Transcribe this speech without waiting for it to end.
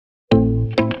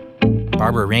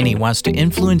Barbara Rainey wants to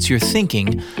influence your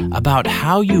thinking about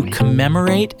how you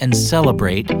commemorate and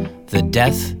celebrate the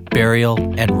death, burial,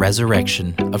 and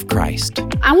resurrection of Christ.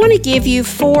 I want to give you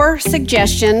 4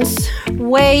 suggestions,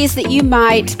 ways that you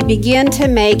might begin to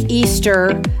make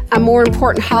Easter a more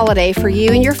important holiday for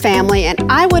you and your family,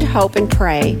 and I would hope and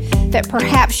pray that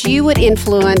perhaps you would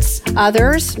influence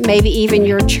others, maybe even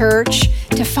your church,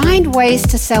 to find ways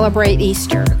to celebrate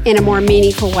Easter in a more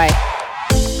meaningful way.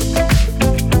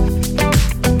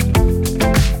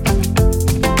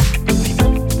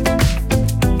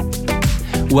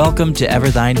 Welcome to Ever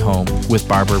Thine Home with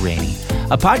Barbara Rainey,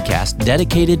 a podcast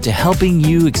dedicated to helping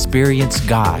you experience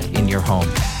God in your home.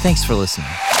 Thanks for listening.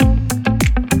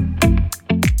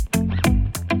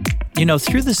 You know,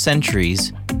 through the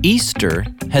centuries, Easter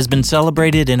has been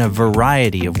celebrated in a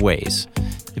variety of ways.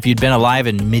 If you'd been alive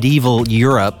in medieval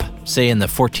Europe, say in the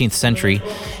 14th century,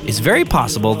 it's very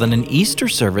possible that an Easter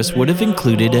service would have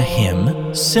included a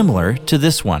hymn similar to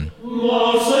this one.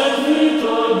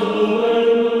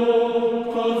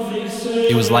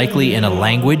 It was likely in a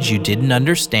language you didn't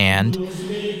understand,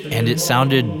 and it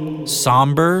sounded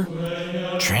somber,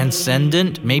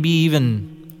 transcendent, maybe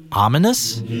even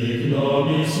ominous.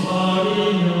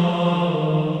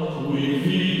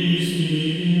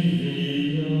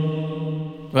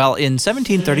 Well, in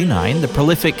 1739, the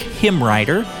prolific hymn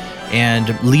writer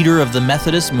and leader of the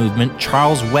Methodist movement,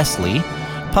 Charles Wesley,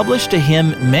 published a hymn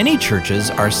many churches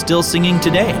are still singing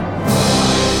today.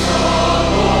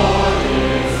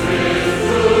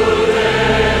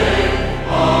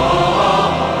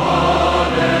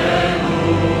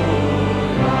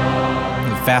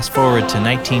 Fast forward to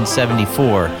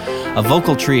 1974, a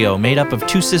vocal trio made up of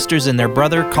 2 sisters and their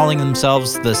brother, calling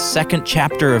themselves the Second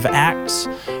Chapter of Acts,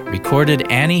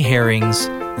 recorded Annie Herring's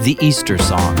The Easter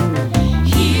Song.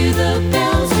 Hear the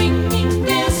bells ringing,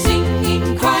 they're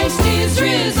singing, Christ is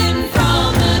risen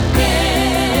from the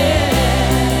dead.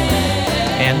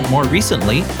 And more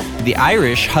recently, the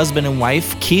Irish husband and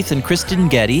wife Keith and Kristen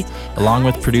Getty, along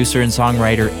with producer and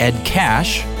songwriter Ed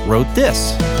Cash, wrote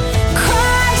this.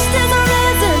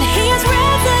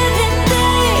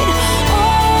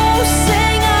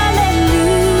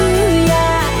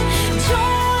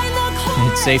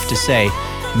 It's safe to say,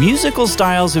 musical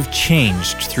styles have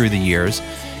changed through the years,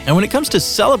 and when it comes to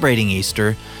celebrating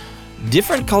Easter,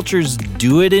 different cultures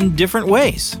do it in different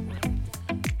ways.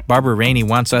 Barbara Rainey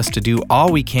wants us to do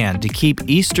all we can to keep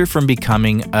Easter from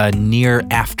becoming a near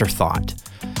afterthought.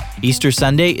 Easter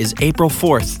Sunday is April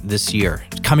 4th this year,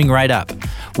 coming right up.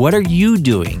 What are you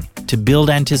doing to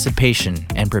build anticipation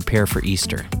and prepare for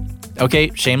Easter?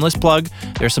 Okay, shameless plug,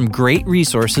 there's some great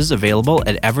resources available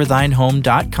at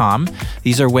everthinehome.com.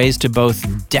 These are ways to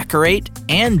both decorate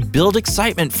and build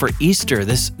excitement for Easter,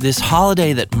 this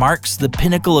holiday that marks the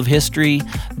pinnacle of history,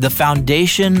 the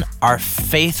foundation our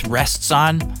faith rests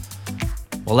on.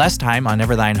 Well, last time on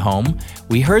Ever Thine Home,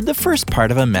 we heard the first part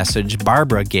of a message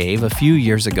Barbara gave a few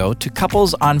years ago to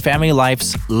couples on Family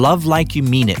Life's Love Like You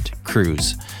Mean It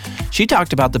cruise. She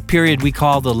talked about the period we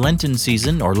call the Lenten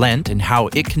season, or Lent, and how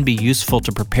it can be useful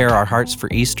to prepare our hearts for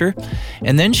Easter.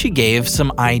 And then she gave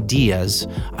some ideas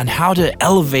on how to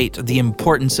elevate the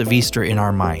importance of Easter in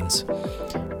our minds.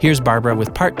 Here's Barbara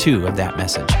with part 2 of that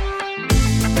message.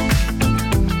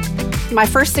 My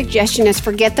first suggestion is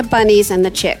forget the bunnies and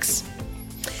the chicks.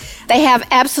 They have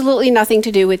absolutely nothing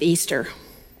to do with Easter.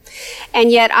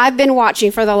 And yet I've been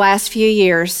watching for the last few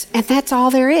years, and that's all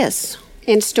there is.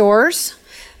 In stores,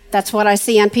 that's what I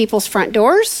see on people's front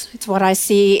doors. It's what I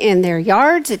see in their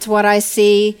yards. It's what I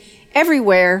see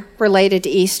everywhere related to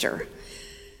Easter.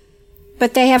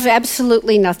 But they have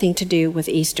absolutely nothing to do with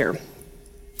Easter.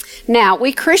 Now,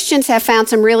 we Christians have found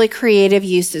some really creative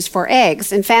uses for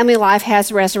eggs, and Family Life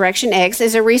has Resurrection Eggs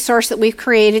as a resource that we've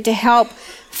created to help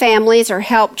families or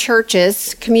help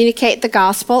churches communicate the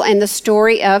gospel and the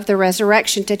story of the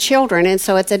resurrection to children. And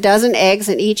so it's 12 eggs,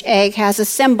 and each egg has a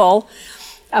symbol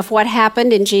of what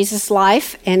happened in Jesus'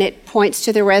 life, and it points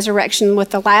to the resurrection,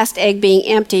 with the last egg being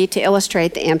empty to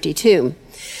illustrate the empty tomb.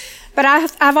 But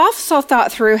I've also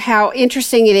thought through how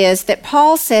interesting it is that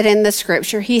Paul said in the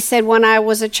scripture, he said, when I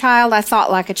was a child, I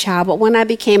thought like a child, but when I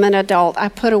became an adult, I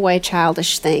put away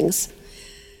childish things.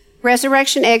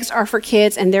 Resurrection eggs are for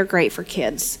kids, and they're great for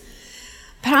kids.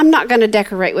 But I'm not going to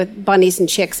decorate with bunnies and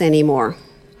chicks anymore.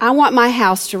 I want my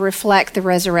house to reflect the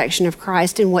resurrection of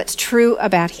Christ and what's true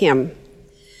about him.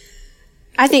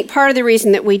 I think part of the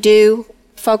reason that we do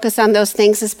focus on those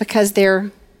things is because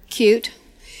they're cute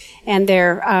and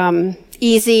they're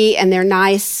easy and they're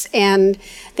nice, and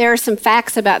there are some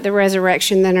facts about the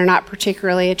resurrection that are not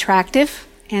particularly attractive,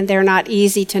 and they're not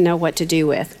easy to know what to do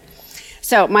with.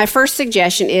 So my first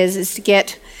suggestion is to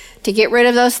get to get rid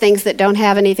of those things that don't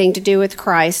have anything to do with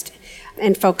Christ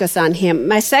and focus on Him.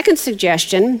 My second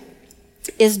suggestion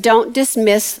is don't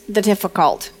dismiss the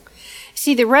difficult.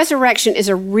 See, the resurrection is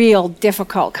a real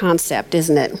difficult concept,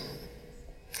 isn't it?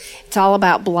 It's all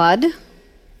about blood.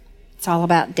 It's all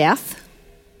about death.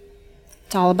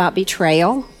 It's all about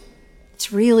betrayal.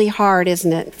 It's really hard,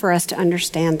 isn't it, for us to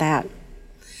understand that?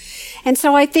 And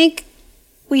so I think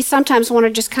we sometimes want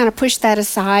to just kind of push that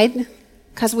aside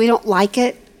because we don't like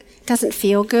it. It doesn't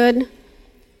feel good.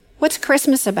 What's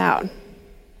Christmas about?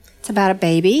 It's about a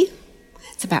baby.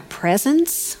 It's about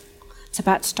presents. It's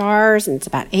about stars and it's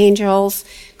about angels.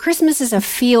 Christmas is a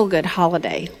feel-good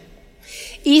holiday.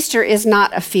 Easter is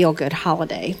not a feel-good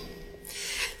holiday.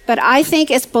 But I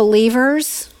think as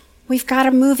believers, we've got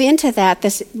to move into that,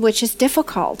 which is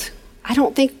difficult. I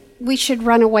don't think we should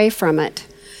run away from it.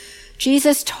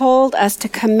 Jesus told us to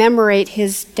commemorate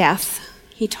His death.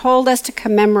 He told us to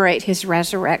commemorate His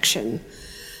resurrection.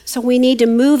 So we need to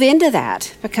move into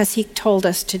that because He told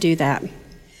us to do that.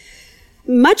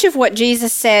 Much of what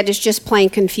Jesus said is just plain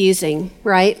confusing,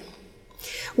 right?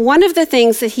 One of the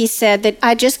things that He said that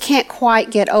I just can't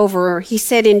quite get over, He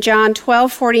said in John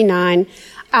 12:49,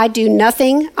 I do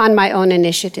nothing on my own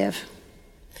initiative.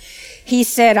 He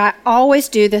said, I always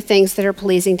do the things that are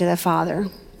pleasing to the Father.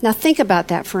 Now think about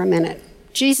that for a minute.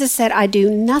 Jesus said, I do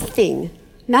nothing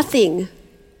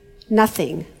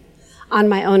on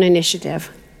my own initiative.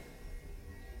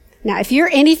 Now, if you're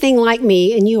anything like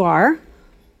me, and you are,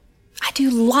 I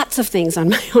do lots of things on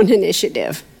my own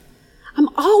initiative. I'm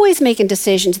always making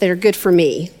decisions that are good for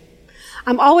me.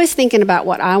 I'm always thinking about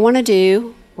what I want to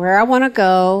do, where I want to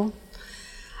go.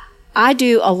 I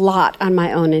do a lot on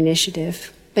my own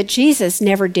initiative. But Jesus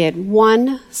never did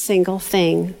one single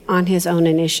thing on His own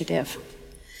initiative.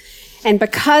 And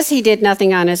because He did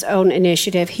nothing on His own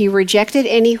initiative, He rejected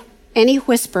any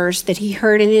whispers that He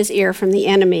heard in His ear from the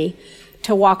enemy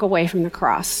to walk away from the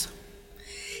cross.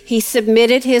 He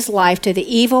submitted His life to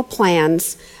the evil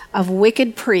plans of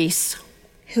wicked priests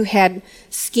who had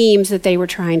schemes that they were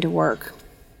trying to work.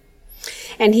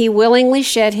 And He willingly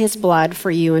shed His blood for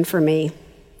you and for me.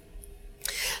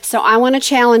 So I want to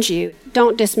challenge you,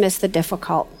 don't dismiss the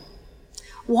difficult.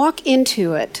 Walk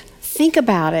into it, think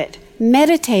about it,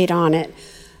 meditate on it,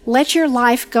 let your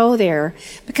life go there.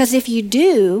 Because if you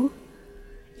do,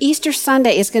 Easter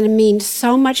Sunday is going to mean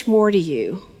so much more to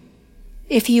you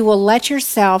if you will let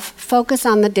yourself focus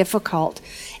on the difficult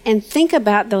and think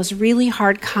about those really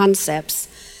hard concepts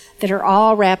that are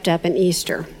all wrapped up in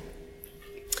Easter.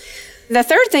 The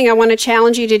third thing I want to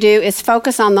challenge you to do is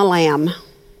focus on the Lamb.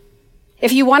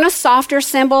 If you want a softer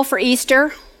symbol for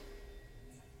Easter,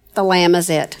 the Lamb is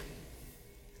it.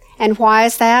 And why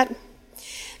is that?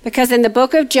 Because in the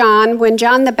book of John, when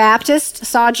John the Baptist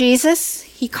saw Jesus,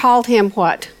 he called Him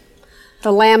what?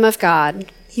 The Lamb of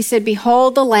God. He said,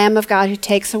 behold the Lamb of God who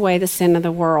takes away the sin of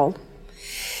the world.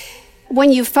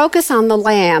 When you focus on the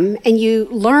Lamb and you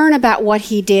learn about what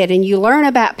He did and you learn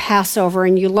about Passover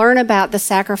and you learn about the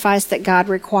sacrifice that God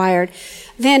required,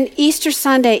 then Easter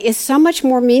Sunday is so much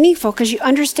more meaningful because you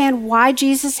understand why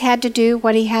Jesus had to do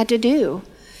what He had to do.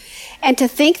 And to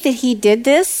think that He did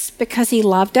this because He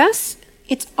loved us,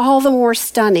 it's all the more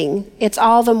stunning. It's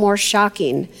all the more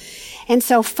shocking. And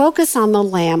so focus on the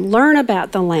Lamb. Learn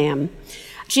about the Lamb.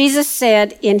 Jesus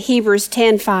said in Hebrews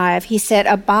 10:5, He said,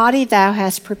 a body Thou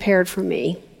hast prepared for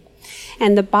me.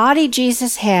 And the body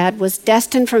Jesus had was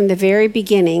destined from the very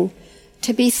beginning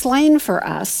to be slain for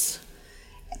us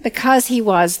because He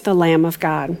was the Lamb of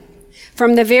God.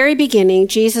 From the very beginning,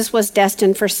 Jesus was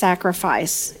destined for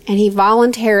sacrifice, and He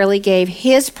voluntarily gave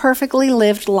His perfectly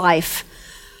lived life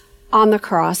on the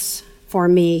cross for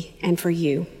me and for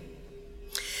you.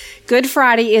 Good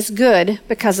Friday is good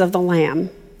because of the Lamb.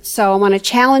 So I want to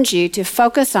challenge you to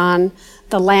focus on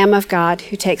the Lamb of God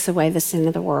who takes away the sin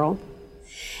of the world.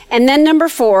 And then number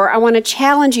 4, I want to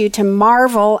challenge you to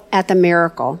marvel at the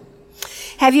miracle.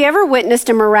 Have you ever witnessed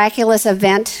a miraculous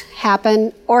event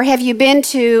happen? Or have you been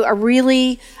to a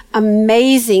really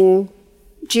amazing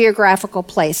geographical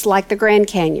place like the Grand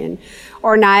Canyon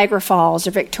or Niagara Falls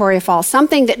or Victoria Falls,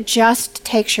 something that just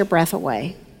takes your breath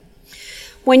away?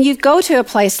 When you go to a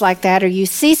place like that or you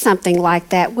see something like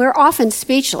that, we're often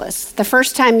speechless. The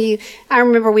first time I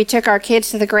remember we took our kids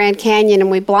to the Grand Canyon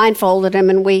and we blindfolded them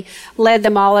and we led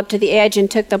them all up to the edge and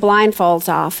took the blindfolds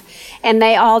off. And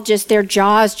they all their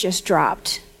jaws just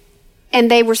dropped.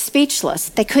 And they were speechless.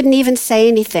 They couldn't even say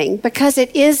anything because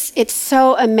it's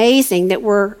so amazing that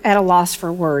we're at a loss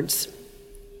for words.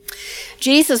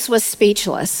 Jesus was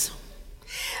speechless.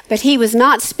 But He was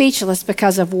not speechless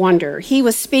because of wonder. He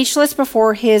was speechless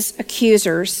before His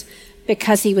accusers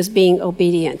because He was being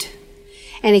obedient.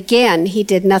 And again, he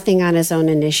did nothing on his own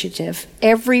initiative.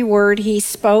 Every word he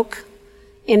spoke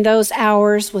in those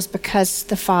hours was because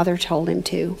the Father told him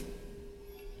to.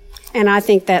 And I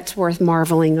think that's worth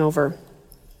marveling over.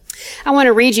 I want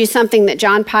to read you something that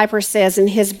John Piper says in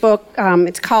his book.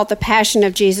 It's called The Passion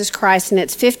of Jesus Christ, and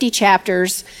it's 50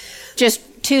 chapters, just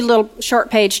 2 little short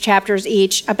page chapters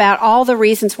each, about all the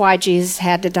reasons why Jesus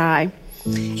had to die.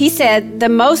 He said, "The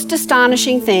most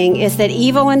astonishing thing is that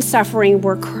evil and suffering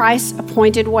were Christ's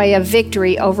appointed way of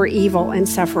victory over evil and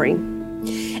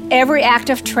suffering. Every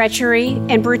act of treachery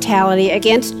and brutality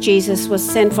against Jesus was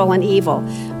sinful and evil,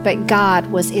 but God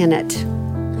was in it.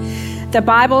 The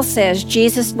Bible says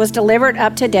Jesus was delivered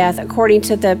up to death according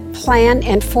to the plan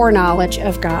and foreknowledge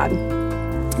of God.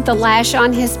 The lash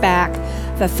on his back,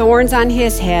 the thorns on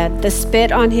his head, the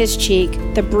spit on his cheek,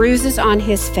 the bruises on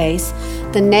his face,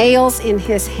 the nails in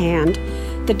his hand,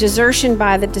 the desertion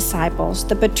by the disciples,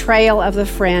 the betrayal of the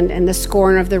friend, and the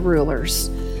scorn of the rulers,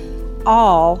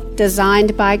 all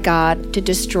designed by God to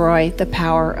destroy the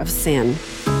power of sin.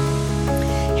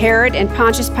 Herod and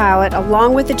Pontius Pilate,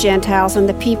 along with the Gentiles and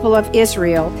the people of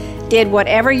Israel, did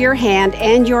whatever your hand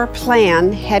and your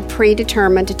plan had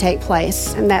predetermined to take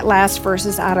place." And that last verse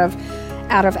is out of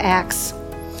Acts.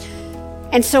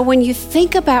 And so when you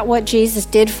think about what Jesus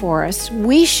did for us,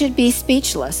 we should be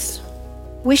speechless.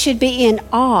 We should be in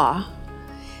awe.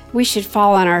 We should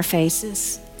fall on our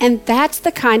faces. And that's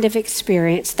the kind of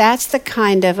experience, that's the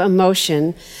kind of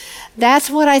emotion, that's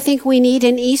what I think we need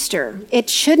in Easter. It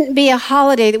shouldn't be a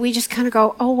holiday that we just kind of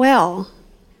go, oh well.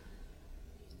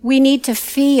 We need to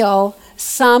feel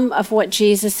some of what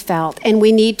Jesus felt, and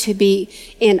we need to be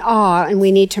in awe, and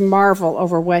we need to marvel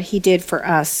over what he did for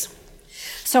us.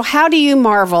 So how do you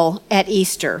marvel at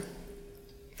Easter?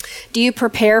 Do you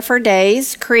prepare for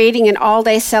days, creating an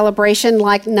all-day celebration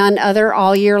like none other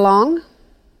all year long?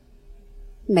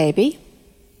 Maybe.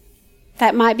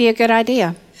 That might be a good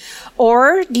idea.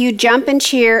 Or do you jump and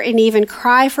cheer and even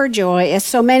cry for joy, as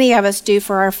so many of us do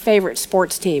for our favorite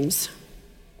sports teams?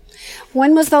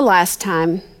 When was the last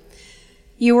time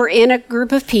you were in a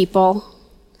group of people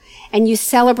and you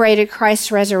celebrated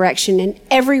Christ's resurrection and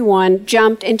everyone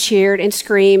jumped and cheered and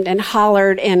screamed and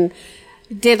hollered and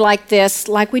did like this,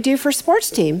 like we do for sports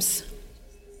teams?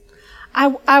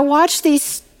 I watch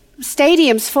these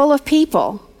stadiums full of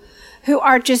people who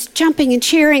are just jumping and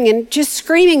cheering and just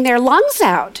screaming their lungs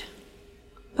out.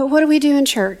 But what do we do in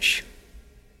church?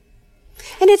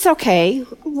 And it's okay.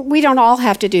 We don't all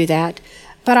have to do that.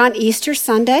 But on Easter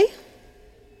Sunday,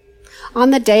 on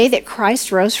the day that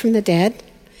Christ rose from the dead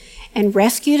and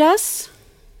rescued us,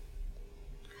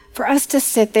 for us to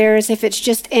sit there as if it's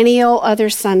just any old other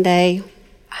Sunday,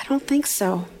 I don't think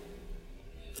so.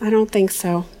 I don't think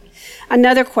so.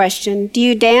 Another question, do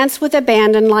you dance with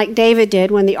abandon like David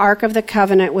did when the Ark of the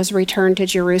Covenant was returned to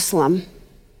Jerusalem?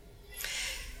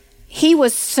 He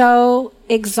was so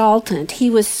exultant, he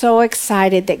was so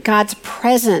excited that God's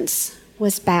presence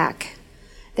was back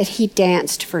that he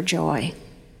danced for joy.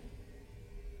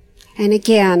 And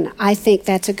again, I think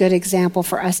that's a good example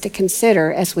for us to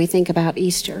consider as we think about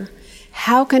Easter.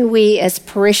 How can we as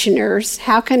parishioners,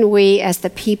 how can we as the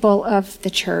people of the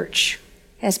church,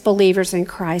 as believers in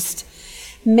Christ,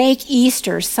 make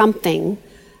Easter something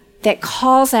that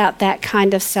calls out that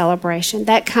kind of celebration,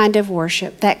 that kind of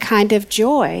worship, that kind of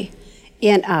joy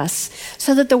in us,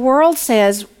 so that the world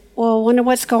says, well, I wonder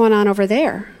what's going on over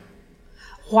there.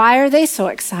 Why are they so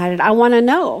excited? I want to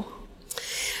know.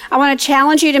 I want to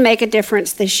challenge you to make a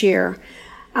difference this year.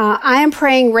 I am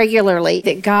praying regularly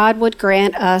that God would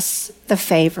grant us the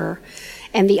favor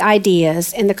and the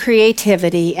ideas and the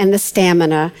creativity and the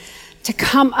stamina to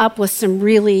come up with some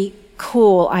really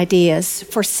cool ideas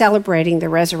for celebrating the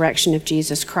resurrection of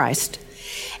Jesus Christ.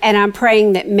 And I'm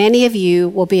praying that many of you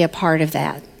will be a part of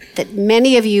that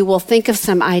many of you will think of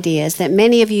some ideas, that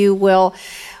many of you will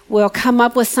come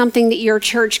up with something that your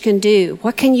church can do.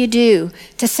 What can you do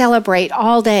to celebrate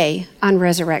all day on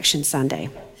Resurrection Sunday?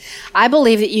 I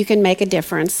believe that you can make a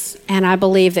difference, and I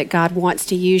believe that God wants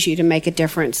to use you to make a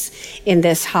difference in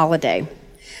this holiday.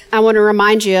 I want to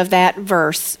remind you of that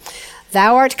verse.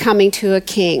 Thou art coming to a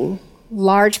king,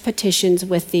 large petitions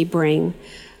with thee bring.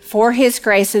 For his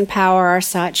grace and power are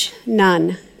such,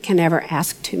 none can ever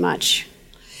ask too much.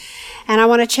 And I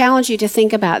want to challenge you to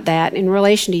think about that in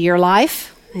relation to your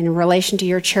life, in relation to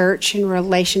your church, in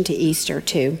relation to Easter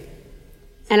too.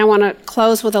 And I want to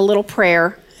close with a little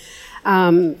prayer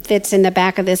that's in the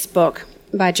back of this book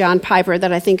by John Piper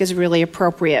that I think is really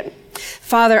appropriate.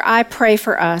 Father, I pray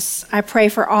for us, I pray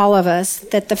for all of us,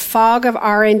 that the fog of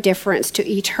our indifference to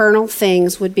eternal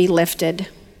things would be lifted.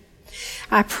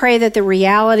 I pray that the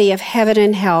reality of heaven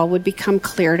and hell would become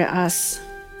clear to us.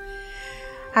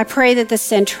 I pray that the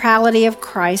centrality of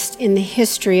Christ in the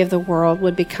history of the world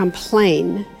would become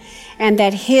plain, and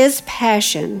that his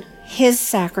passion, his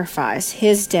sacrifice,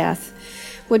 his death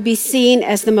would be seen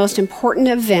as the most important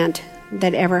event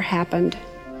that ever happened.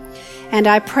 And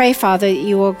I pray, Father, that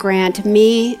you will grant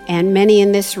me and many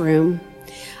in this room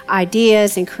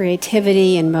ideas and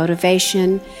creativity and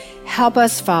motivation. Help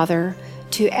us, Father,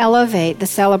 to elevate the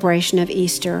celebration of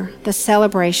Easter, the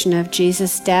celebration of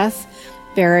Jesus' death,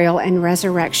 burial, and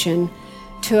resurrection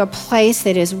to a place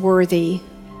that is worthy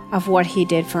of what he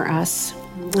did for us.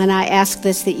 And I ask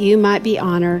this that you might be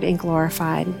honored and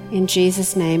glorified. In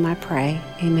Jesus' name I pray.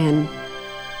 Amen.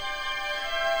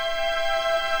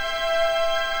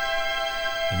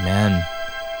 Amen.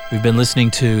 We've been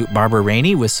listening to Barbara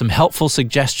Rainey with some helpful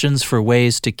suggestions for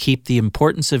ways to keep the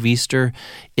importance of Easter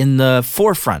in the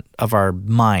forefront of our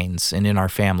minds and in our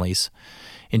families.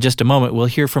 In just a moment, we'll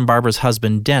hear from Barbara's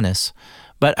husband, Dennis.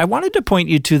 But I wanted to point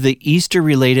you to the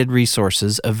Easter-related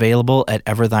resources available at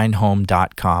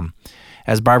everthynehome.com.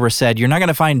 As Barbara said, you're not going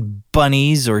to find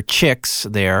bunnies or chicks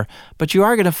there, but you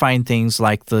are going to find things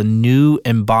like the new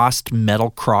embossed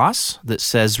metal cross that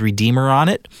says Redeemer on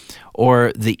it,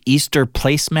 or the Easter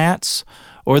placemats,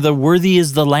 or the Worthy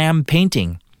is the Lamb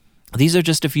painting. These are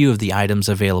just a few of the items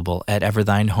available at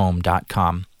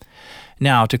everthynehome.com.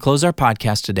 Now, to close our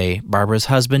podcast today, Barbara's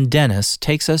husband, Dennis,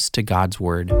 takes us to God's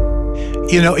Word.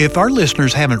 You know, if our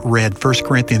listeners haven't read 1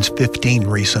 Corinthians 15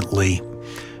 recently,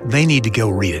 they need to go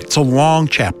read it. It's a long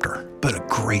chapter, but a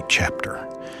great chapter,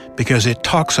 because it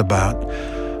talks about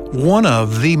one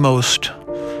of the most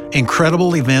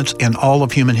incredible events in all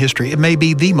of human history. It may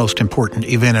be the most important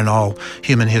event in all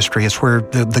human history. It's where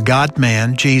the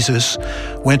God-man, Jesus,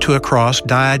 went to a cross,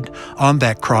 died on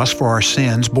that cross for our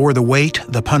sins, bore the weight,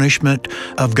 the punishment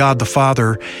of God the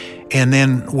Father, and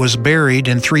then was buried,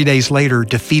 and 3 days later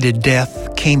defeated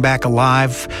death, came back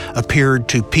alive, appeared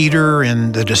to Peter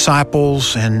and the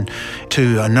disciples and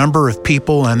to a number of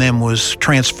people, and then was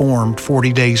transformed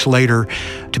 40 days later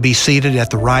to be seated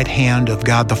at the right hand of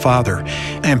God the Father.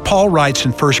 And Paul writes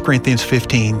in 1 Corinthians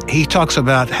 15, he talks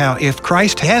about how if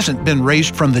Christ hasn't been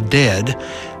raised from the dead,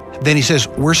 then he says,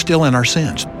 we're still in our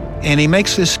sins. And he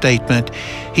makes this statement.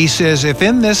 He says, if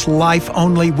in this life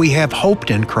only we have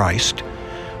hoped in Christ,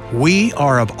 we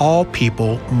are of all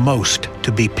people most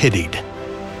to be pitied.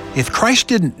 If Christ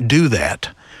didn't do that,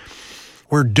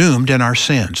 we're doomed in our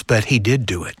sins, but he did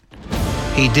do it.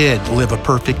 He did live a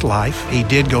perfect life. He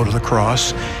did go to the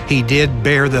cross. He did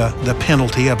bear the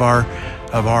penalty of our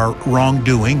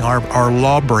wrongdoing, our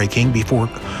law breaking before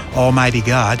Almighty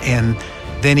God. And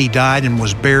then he died and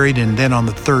was buried. And then on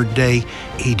the third day,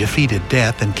 he defeated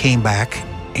death and came back.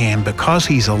 And because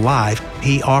he's alive,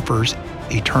 he offers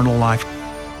eternal life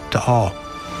to all.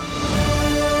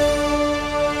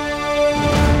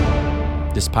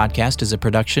 This podcast is a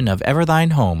production of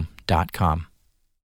everthynehome.com.